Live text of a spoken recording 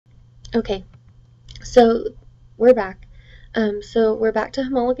Okay, so we're back. So we're back to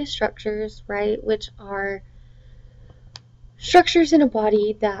homologous structures, right, which are structures in a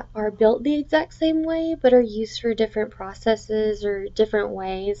body that are built the exact same way but are used for different processes or different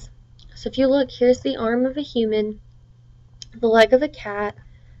ways. So if you look, here's the arm of a human, the leg of a cat,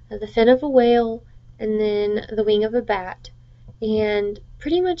 the fin of a whale, and then the wing of a bat. And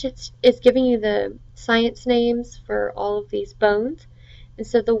pretty much it's giving you the science names for all of these bones. And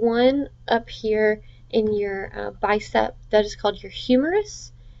so the one up here in your bicep, that is called your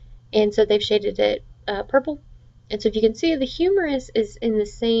humerus. And so they've shaded it purple. And so if you can see, the humerus is in the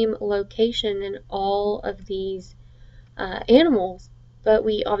same location in all of these animals, but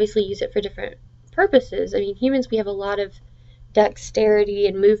we obviously use it for different purposes. I mean, humans, we have a lot of dexterity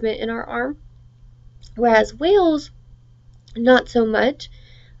and movement in our arm, whereas whales, not so much.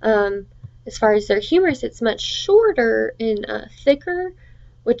 As far as their humerus, it's much shorter and thicker,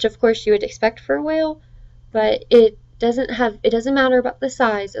 which of course you would expect for a whale, but it doesn't matter about the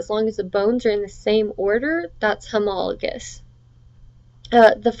size as long as the bones are in the same order. That's homologous.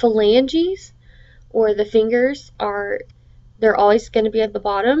 The phalanges, or the fingers, they're always going to be at the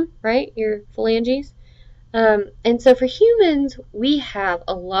bottom, right? Your phalanges. And so for humans, we have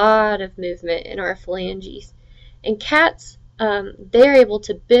a lot of movement in our phalanges. And cats, they're able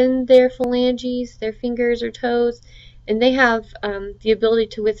to bend their phalanges, their fingers or toes, and they have the ability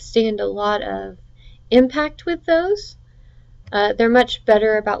to withstand a lot of impact with those. They're much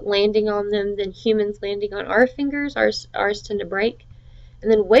better about landing on them than humans landing on our fingers. Ours tend to break.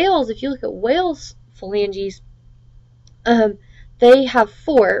 And then whales, if you look at whales' phalanges, they have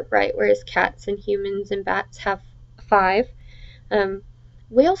 4, right? Whereas cats and humans and bats have 5.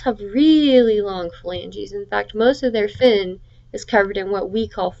 Whales have really long phalanges. In fact, most of their fin is covered in what we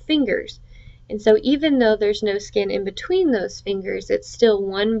call fingers. And so even though there's no skin in between those fingers, it's still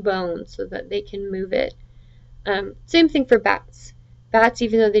one bone so that they can move it. Same thing for bats. Bats,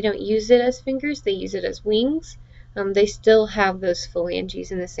 even though they don't use it as fingers, they use it as wings. They still have those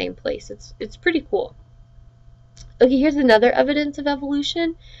phalanges in the same place. It's pretty cool. Okay, here's another evidence of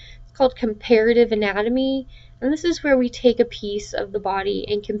evolution. It's called comparative anatomy, and this is where we take a piece of the body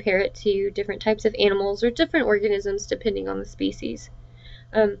and compare it to different types of animals or different organisms depending on the species.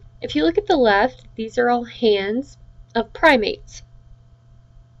 If you look at the left, these are all hands of primates.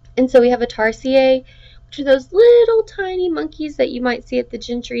 And so we have a tarsier, which are those little tiny monkeys that you might see at the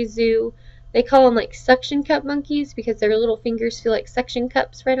Gentry Zoo. They call them like suction cup monkeys because their little fingers feel like suction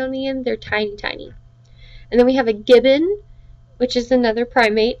cups right on the end. They're tiny, tiny. And then we have a gibbon, which is another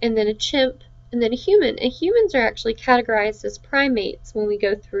primate, and then a chimp, and then a human. And humans are actually categorized as primates when we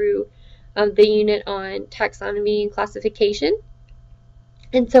go through the unit on taxonomy and classification.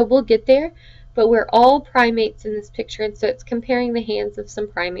 And so we'll get there, but we're all primates in this picture, and so it's comparing the hands of some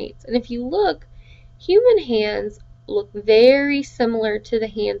primates. And if you look, human hands look very similar to the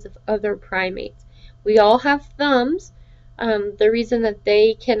hands of other primates. We all have thumbs. The reason that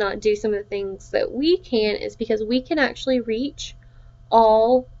they cannot do some of the things that we can is because we can actually reach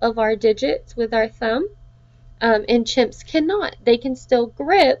all of our digits with our thumb, and chimps cannot. They can still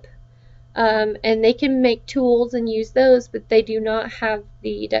grip, and they can make tools and use those, but they do not have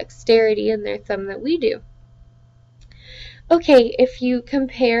the dexterity in their thumb that we do. Okay, if you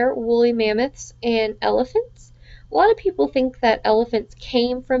compare woolly mammoths and elephants, a lot of people think that elephants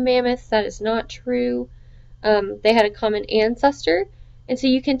came from mammoths. That is not true. They had a common ancestor, and so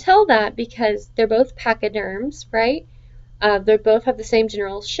you can tell that because they're both pachyderms, right? They both have the same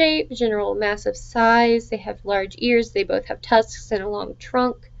general shape, general massive size. They have large ears. They both have tusks and a long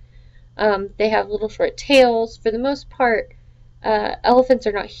trunk. They have little short tails. For the most part, elephants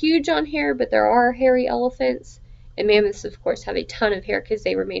are not huge on hair, but there are hairy elephants. And mammoths, of course, have a ton of hair because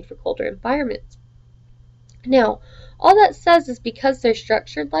they were made for colder environments. Now, all that says is because they're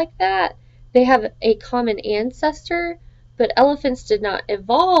structured like that, they have a common ancestor, but elephants did not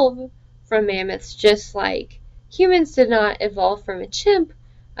evolve from mammoths just like humans did not evolve from a chimp.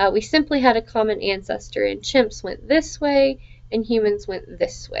 We simply had a common ancestor, and chimps went this way, and humans went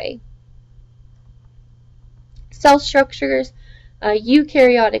this way. Cell structures,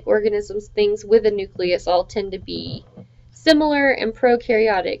 eukaryotic organisms, things with a nucleus, all tend to be similar, and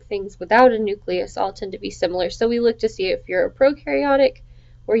prokaryotic, things without a nucleus, all tend to be similar. So we look to see if you're a prokaryotic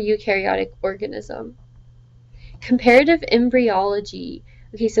or eukaryotic organism. Comparative embryology.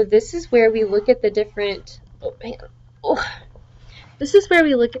 Okay, so this is where we look at the different, This is where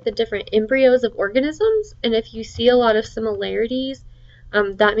we look at the different embryos of organisms, and if you see a lot of similarities,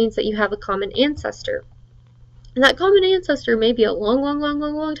 that means that you have a common ancestor. And that common ancestor may be a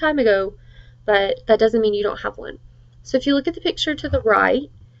long time ago, but that doesn't mean you don't have one. So if you look at the picture to the right,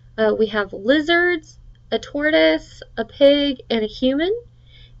 We have lizards, a tortoise, a pig, and a human.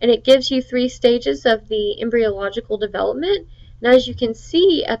 And it gives you 3 stages of the embryological development. And as you can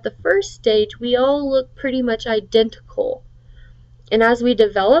see, at the first stage, we all look pretty much identical. And as we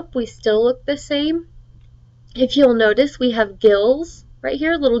develop, we still look the same. If you'll notice, we have gills right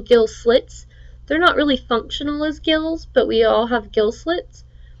here, little gill slits. They're not really functional as gills, but we all have gill slits.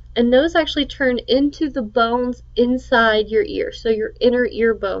 And those actually turn into the bones inside your ear. So your inner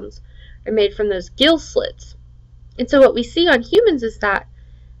ear bones are made from those gill slits. And so what we see on humans is that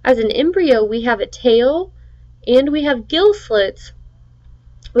as an embryo, we have a tail and we have gill slits,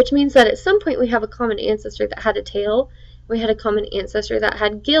 which means that at some point we have a common ancestor that had a tail. We had a common ancestor that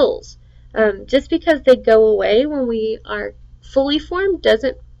had gills. Just because they go away when we are fully formed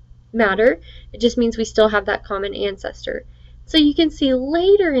doesn't matter. It just means we still have that common ancestor. So you can see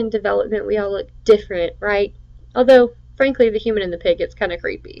later in development we all look different, right? Although, frankly, the human and the pig, it's kind of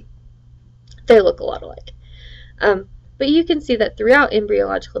creepy. They look a lot alike. But you can see that throughout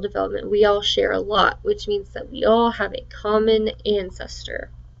embryological development we all share a lot, which means that we all have a common ancestor.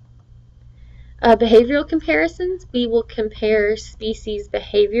 Behavioral comparisons, we will compare species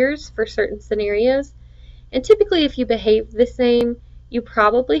behaviors for certain scenarios. And typically if you behave the same, you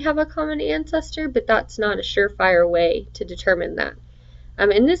probably have a common ancestor, but that's not a surefire way to determine that.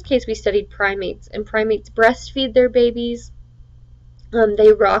 In this case, we studied primates, and primates breastfeed their babies.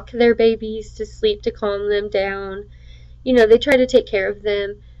 They rock their babies to sleep to calm them down. You know, they try to take care of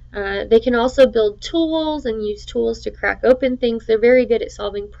them. They can also build tools and use tools to crack open things. They're very good at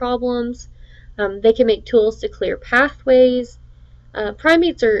solving problems. They can make tools to clear pathways.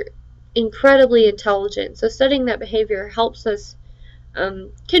 Primates are incredibly intelligent, so studying that behavior helps us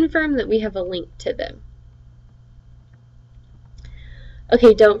confirm that we have a link to them.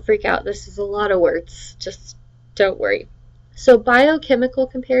 Okay, don't freak out. This is a lot of words. Just don't worry. So biochemical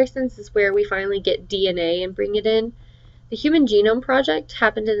comparisons is where we finally get DNA and bring it in. The Human Genome Project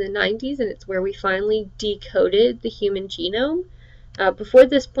happened in the 90s, and it's where we finally decoded the human genome. Before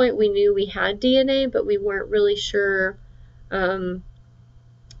this point, we knew we had DNA, but we weren't really sure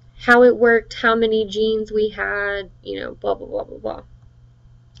how it worked, how many genes we had, you know, blah, blah, blah, blah, blah.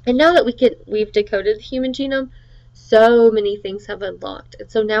 And now that we've decoded the human genome, so many things have unlocked.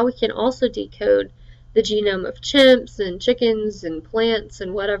 And so now we can also decode the genome of chimps and chickens and plants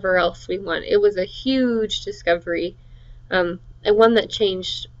and whatever else we want. It was a huge discovery, and one that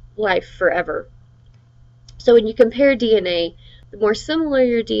changed life forever. So when you compare DNA, the more similar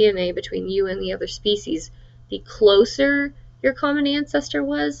your DNA between you and the other species, the closer your common ancestor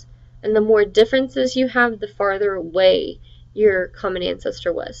was, and the more differences you have, the farther away your common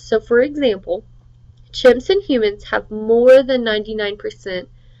ancestor was. So for example, chimps and humans have more than 99%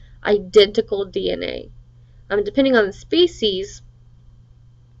 identical DNA. Depending on the species,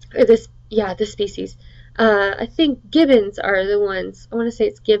 or the species, I think gibbons are the ones, I want to say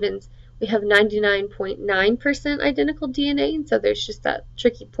it's gibbons, we have 99.9% identical DNA, and so there's just that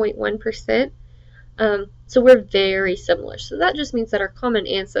tricky 0.1%. So we're very similar. So that just means that our common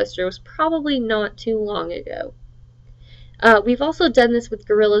ancestor was probably not too long ago. We've also done this with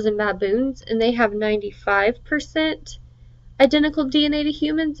gorillas and baboons, and they have 95% identical DNA to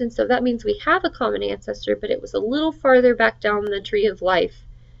humans, and so that means we have a common ancestor, but it was a little farther back down the tree of life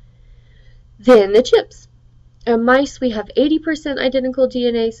than the chimps. Mice, we have 80% identical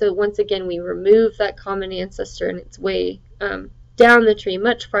DNA, so once again we remove that common ancestor and it's way down the tree,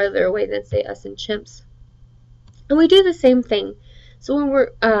 much farther away than, say, us and chimps. And we do the same thing. So when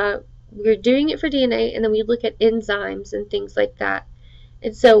we're doing it for DNA, and then we look at enzymes and things like that.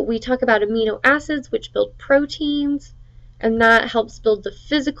 And so we talk about amino acids, which build proteins, and that helps build the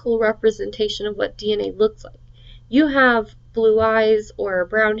physical representation of what DNA looks like. You have blue eyes or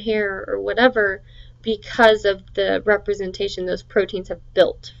brown hair or whatever because of the representation those proteins have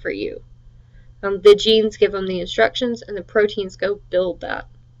built for you. The genes give them the instructions, and the proteins go build that.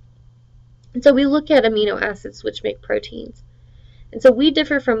 And so we look at amino acids, which make proteins. And so we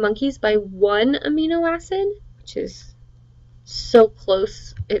differ from monkeys by 1 amino acid, which is so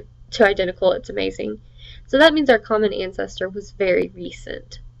close to identical, it's amazing. So that means our common ancestor was very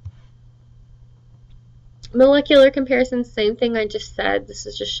recent. Molecular comparisons, same thing I just said. This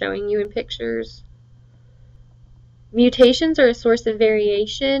is just showing you in pictures. Mutations are a source of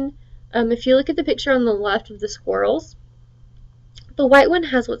variation. If you look at the picture on the left of the squirrels, the white one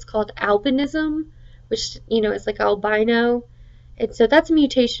has what's called albinism, which, you know, is like albino. And so that's a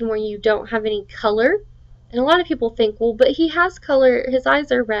mutation where you don't have any color. And a lot of people think, well, but he has color, his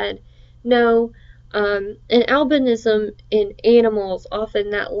eyes are red. No, in albinism in animals, often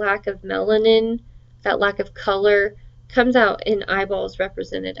that lack of melanin, that lack of color, comes out in eyeballs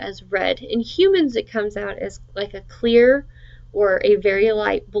represented as red. In humans, it comes out as like a clear or a very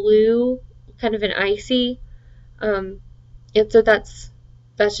light blue, kind of an icy. And so that's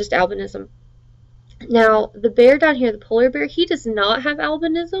just albinism. Now, the bear down here, the polar bear, he does not have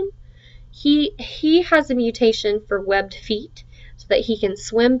albinism. He has a mutation for webbed feet so that he can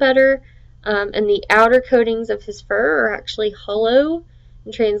swim better, and the outer coatings of his fur are actually hollow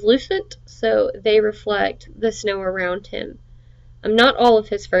and translucent, so they reflect the snow around him. Not all of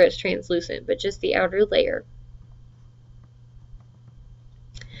his fur is translucent, but just the outer layer.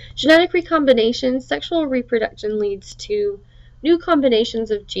 Genetic recombination, sexual reproduction leads to new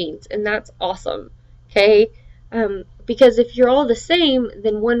combinations of genes, and that's awesome, okay? Because if you're all the same,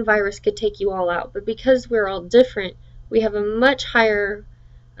 then one virus could take you all out. But because we're all different, we have a much higher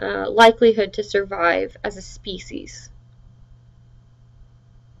likelihood to survive as a species.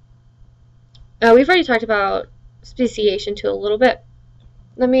 We've already talked about speciation too a little bit.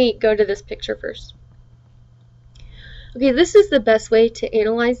 Let me go to this picture first. Okay, this is the best way to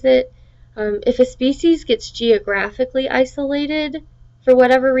analyze it. If a species gets geographically isolated for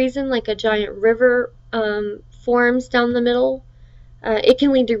whatever reason, like a giant river forms down the middle, it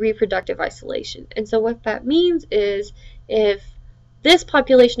can lead to reproductive isolation. And so what that means is if this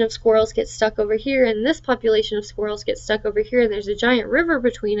population of squirrels gets stuck over here and this population of squirrels gets stuck over here and there's a giant river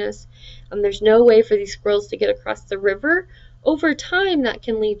between us, there's no way for these squirrels to get across the river, over time that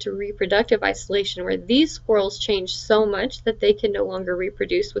can lead to reproductive isolation where these squirrels change so much that they can no longer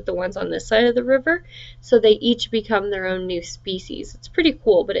reproduce with the ones on this side of the river, so they each become their own new species. It's pretty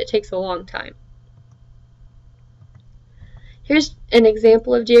cool, but it takes a long time. Here's an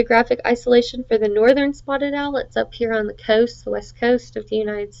example of geographic isolation for the northern spotted owl. It's up here on the coast, the west coast of the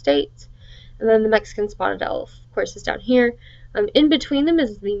United States. And then the Mexican spotted owl, of course, is down here. In between them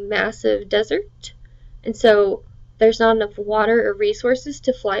is the massive desert. And so there's not enough water or resources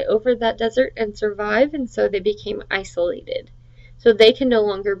to fly over that desert and survive, and so they became isolated. So they can no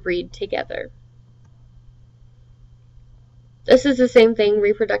longer breed together. This is the same thing,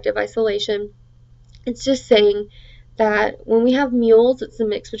 reproductive isolation. It's just saying that when we have mules, it's a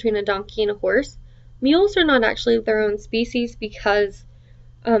mix between a donkey and a horse. Mules are not actually their own species because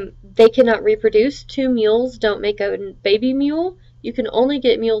they cannot reproduce. Two mules don't make a baby mule. You can only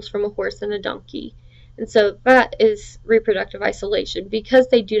get mules from a horse and a donkey. And so that is reproductive isolation because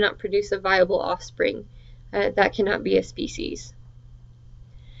they do not produce a viable offspring. That cannot be a species.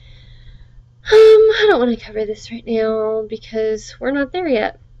 I don't want to cover this right now because we're not there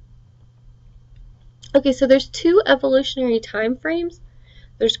yet. Okay, so there's two evolutionary time frames.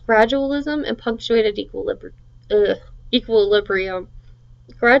 There's gradualism and punctuated equilibrium.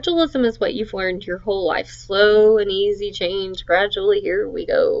 Gradualism is what you've learned your whole life. Slow and easy change, gradually, here we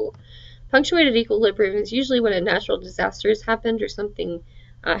go. Punctuated equilibrium is usually when a natural disaster has happened or something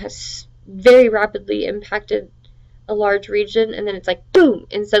has very rapidly impacted a large region, and then it's like boom,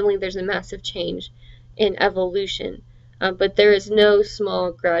 and suddenly there's a massive change in evolution. But there is no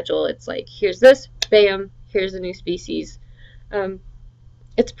small gradual. It's like, here's this, bam, here's a new species.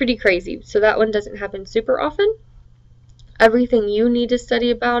 It's pretty crazy. So that one doesn't happen super often. Everything you need to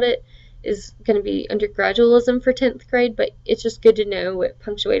study about it is going to be under gradualism for 10th grade, but it's just good to know what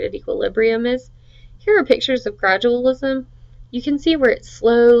punctuated equilibrium is. Here are pictures of gradualism. You can see where it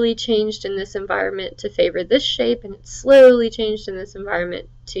slowly changed in this environment to favor this shape, and it slowly changed in this environment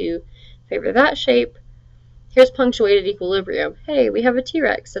to favor that shape. Here's punctuated equilibrium. Hey, we have a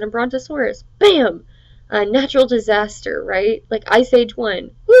T-Rex and a Brontosaurus. Bam! A natural disaster, right? Like Ice Age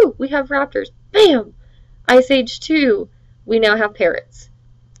 1. Woo! We have raptors. Bam! Ice Age 2. We now have parrots.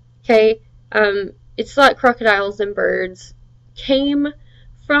 Okay? It's thought crocodiles and birds came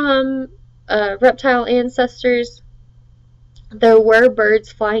from reptile ancestors. There were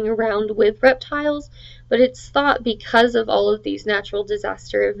birds flying around with reptiles, but it's thought because of all of these natural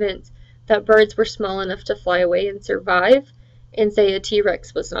disaster events that birds were small enough to fly away and survive, and say a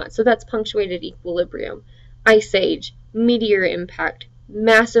T-Rex was not. So that's punctuated equilibrium. Ice Age, meteor impact,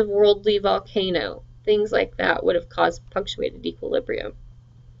 massive worldly volcano, things like that would have caused punctuated equilibrium.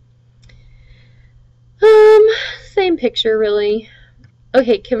 Same picture really.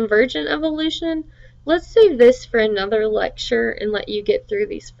 Okay, convergent evolution. Let's save this for another lecture and let you get through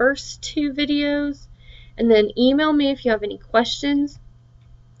these first two videos, and then email me if you have any questions.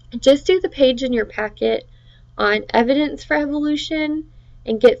 Just do the page in your packet on evidence for evolution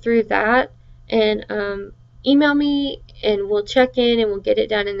and get through that, and email me and we'll check in and we'll get it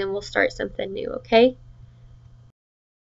done, and then we'll start something new, okay?